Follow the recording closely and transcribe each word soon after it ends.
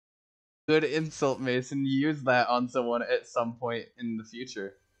Good insult, Mason. Use that on someone at some point in the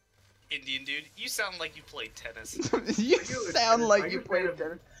future. Indian dude, you sound like you played tennis. You sound like you played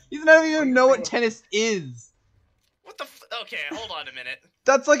tennis. You don't even know what tennis is. What the okay, hold on a minute.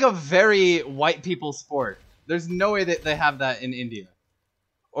 That's like a very white people sport. There's no way that they have that in India.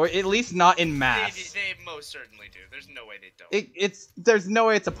 Or at least not in mass. They most certainly do. There's no way they don't. There's no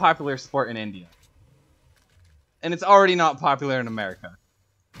way it's a popular sport in India. And it's already not popular in America.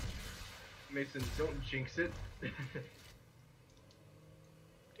 Mason, don't jinx it.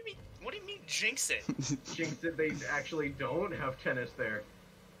 What do you mean jinx it? Jinx it, they actually don't have tennis there.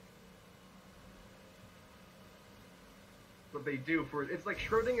 But they do for it's like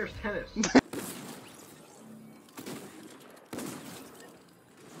Schrodinger's tennis.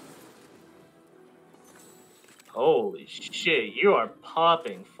 Holy shit, you are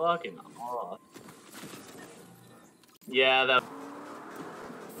popping fucking off. Yeah, that...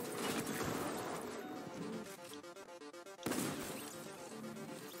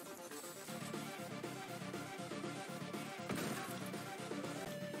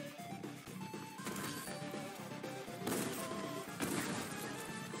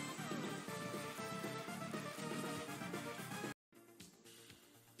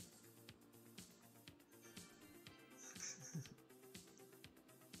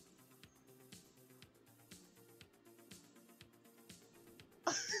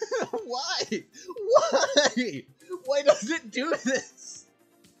 Why? Why? Why does it do this?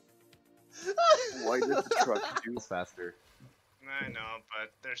 Why does the truck do faster? I know,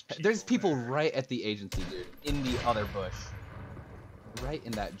 but there's people right at the agency, dude. In the other bush. Right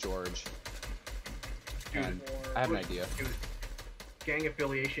in that George. Dude, I have an idea. Dude, gang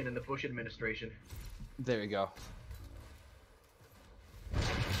affiliation in the Bush administration. There you go.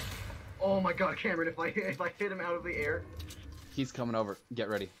 Oh my god, Cameron, if I hit him out of the air. He's coming over. Get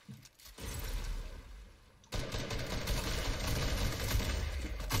ready.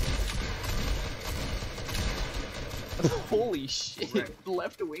 Holy shit. Right.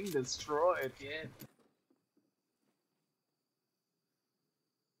 Left wing destroyed. Yeah.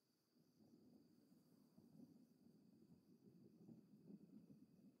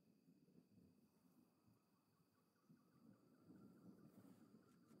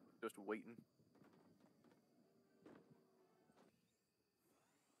 Just waiting.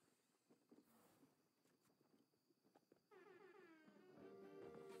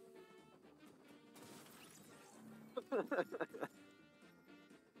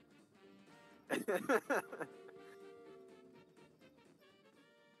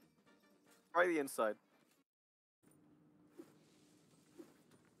 Try the inside.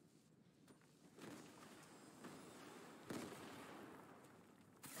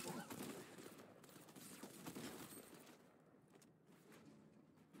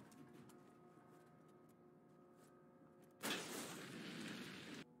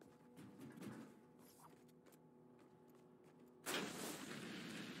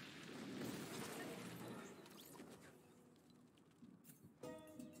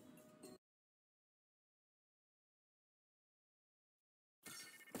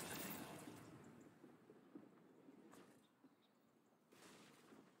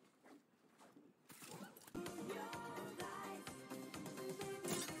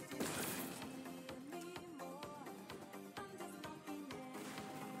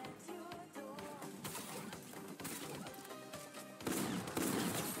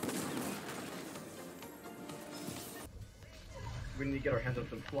 We need to get our hands on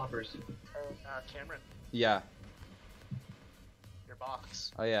some floppers. Cameron, Yeah. your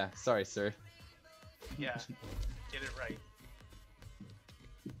box. Oh yeah. Sorry, sir. Yeah, get it right.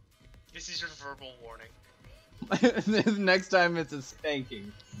 This is your verbal warning. Next time it's a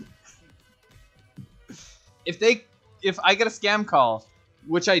spanking. If I get a scam call,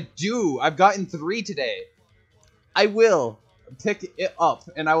 which I do, I've gotten 3 today, I will pick it up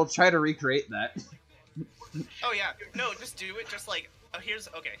and I will try to recreate that. Oh yeah, no, just do it. Just like, here's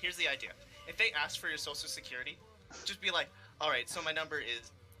the idea. If they ask for your social security, just be like, all right, so my number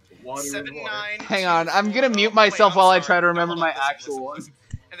is Water is 79. water. Hang on, I'm gonna mute myself while I try to remember my actual one.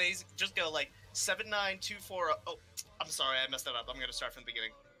 And then just go like 79240. Oh, I'm sorry, I messed that up. I'm gonna start from the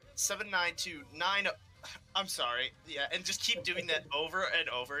beginning. 7929. I'm sorry. Yeah, and just keep doing that over and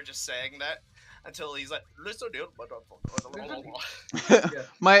over, just saying that until he's like, listen, dude.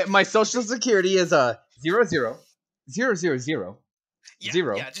 My social security is 000000.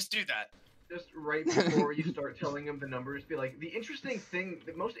 Yeah, just do that. Just right before you start telling them the numbers, be like, the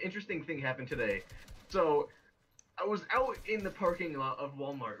most interesting thing happened today. So, I was out in the parking lot of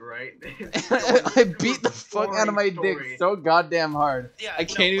Walmart, right? I beat the fuck out of my dick so goddamn hard. Yeah, I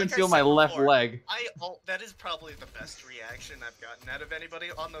can't even like feel I my said left before, leg. that is probably the best reaction I've gotten out of anybody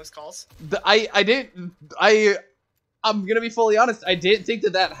on those calls. I'm gonna be fully honest. I didn't think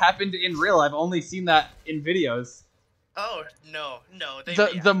that happened in real. I've only seen that in videos. Oh no, they The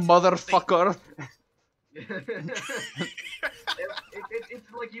react. motherfucker.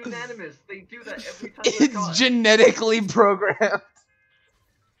 It's like unanimous. They do that every time. It's genetically programmed.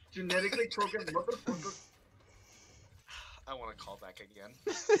 Genetically programmed motherfucker. I want to call back again.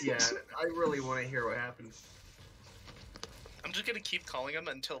 Yeah, I really want to hear what happens. I'm just gonna keep calling him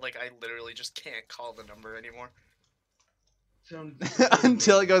until like I literally just can't call the number anymore.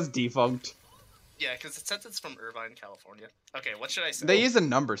 Until it goes defunct. Yeah, because it says it's from Irvine, California. Okay, what should I say? They use a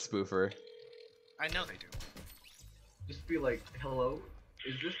number spoofer. I know they do. Just be like, hello,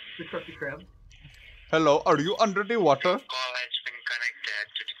 is this the Krusty Krab? Hello, are you under the water? Call has been connected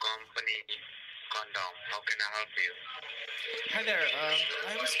to the company condom. How can I help you? Hi there.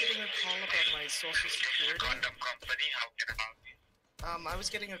 I was getting a call about my social security. Condom company. How can I help you? I was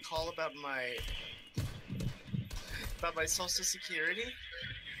getting a call about my social security.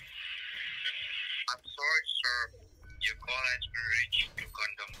 I'm sorry, sir. Your call has been reached to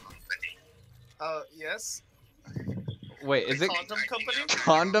condom company. Yes. Wait, is it Condom company?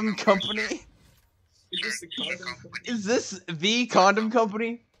 condom company? Is this the condom company? Is this the condom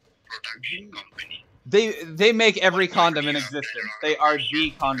company? Production company. They make every condom in existence. They are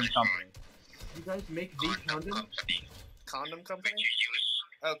the condom company. You guys make the Condom condom? company. Condom company? Which you use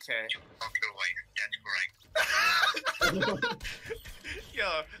Okay. to fuck your wife. That's correct. Yo,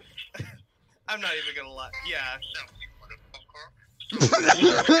 I'm not even gonna lie. Yeah. Yourself, you motherfucker.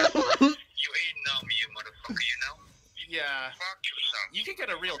 You ain't know me, you motherfucker, you know? Yeah. Fuck yourself. You could get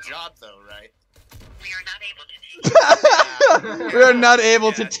a real job though, right? We are not able to We are not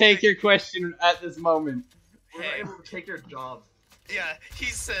able to Yeah. take your question at this moment. We're not Hey. able to take your jobs. Yeah, he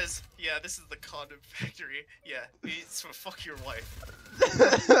says, yeah, this is the condom factory. Yeah, it's for fuck your wife.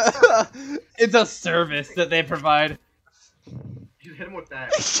 It's a service that they provide. You hit him with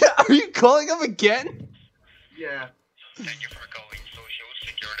that. Are you calling them again? Yeah. Thank you for calling Social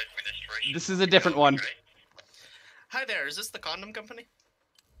Security Administration. This is a different one. Okay. Hi there, is this the condom company?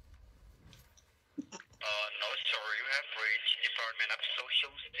 No, sir. You have reached Department of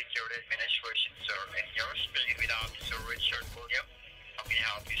Social Security Administration, sir, and you're speaking with Officer Richard William. How can I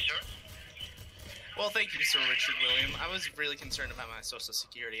help you, sir? Well, thank you, Sir Richard William. I was really concerned about my social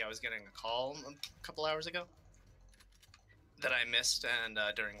security. I was getting a call a couple hours ago that I missed and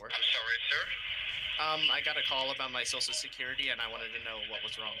during work. I'm sorry, sir. I got a call about my social security and I wanted to know what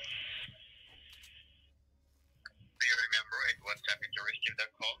was wrong. Do you remember at what time did you receive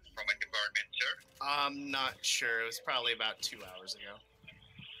that call from a department, sir? I'm not sure. It was probably about 2 hours ago.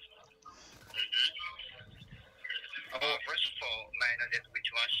 First of all, may I know that which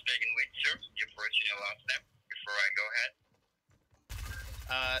one I'm speaking with, sir? Your first and your last name before I go ahead.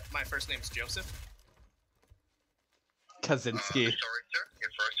 My first name's Joseph. Kaczynski. Sorry, sir.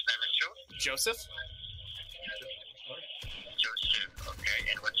 Your first name is Joseph? Joseph. Okay,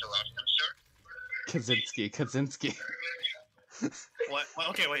 and what's your last name, sir? Kaczynski. What?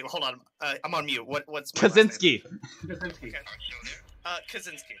 Okay, wait, hold on. I'm on mute. What's my last name? Kaczynski. Kaczynski. Okay. Are you still there?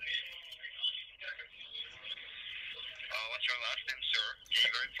 Kaczynski. What's your last name, sir? Can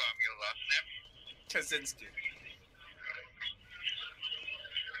you verify your last name? Kaczynski.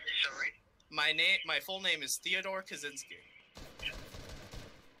 Sorry? My full name is Theodore Kaczynski.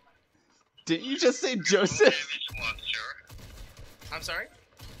 Didn't you just say Your Joseph? full name is what, sir? I'm sorry?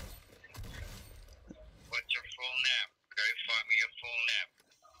 What's your full name? Verify me your full name.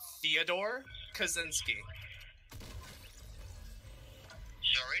 Theodore Kaczynski.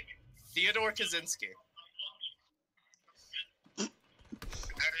 Sorry? Theodore Kaczynski.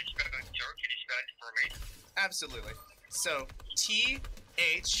 How do you spell it, sir? Can you spell it for me? Absolutely. So TheoDore.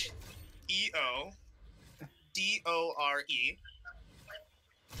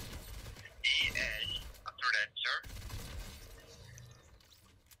 E-S. After that, sir?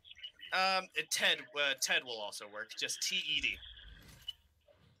 Ted will also work. Just TED.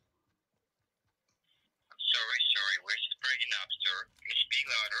 Sorry. We're just breaking up, sir. Can you speak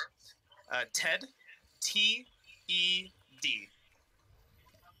louder? Ted. TED. E-C-E.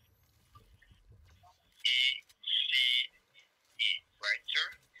 Right, sir?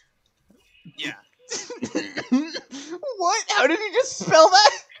 Yeah. What? How did you just spell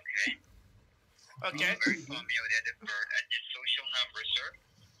that? Okay. Verify me your date of birth and your social number, sir.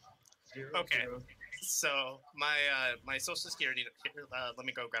 Okay. So my social security. Let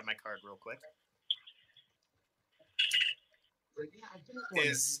me go grab my card real quick. Like, yeah, I just wanted-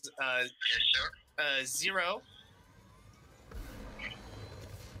 is Yes, sir. 0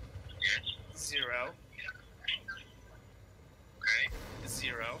 Yes. 0 Okay.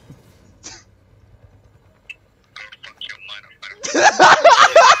 0 Go fuck your mother.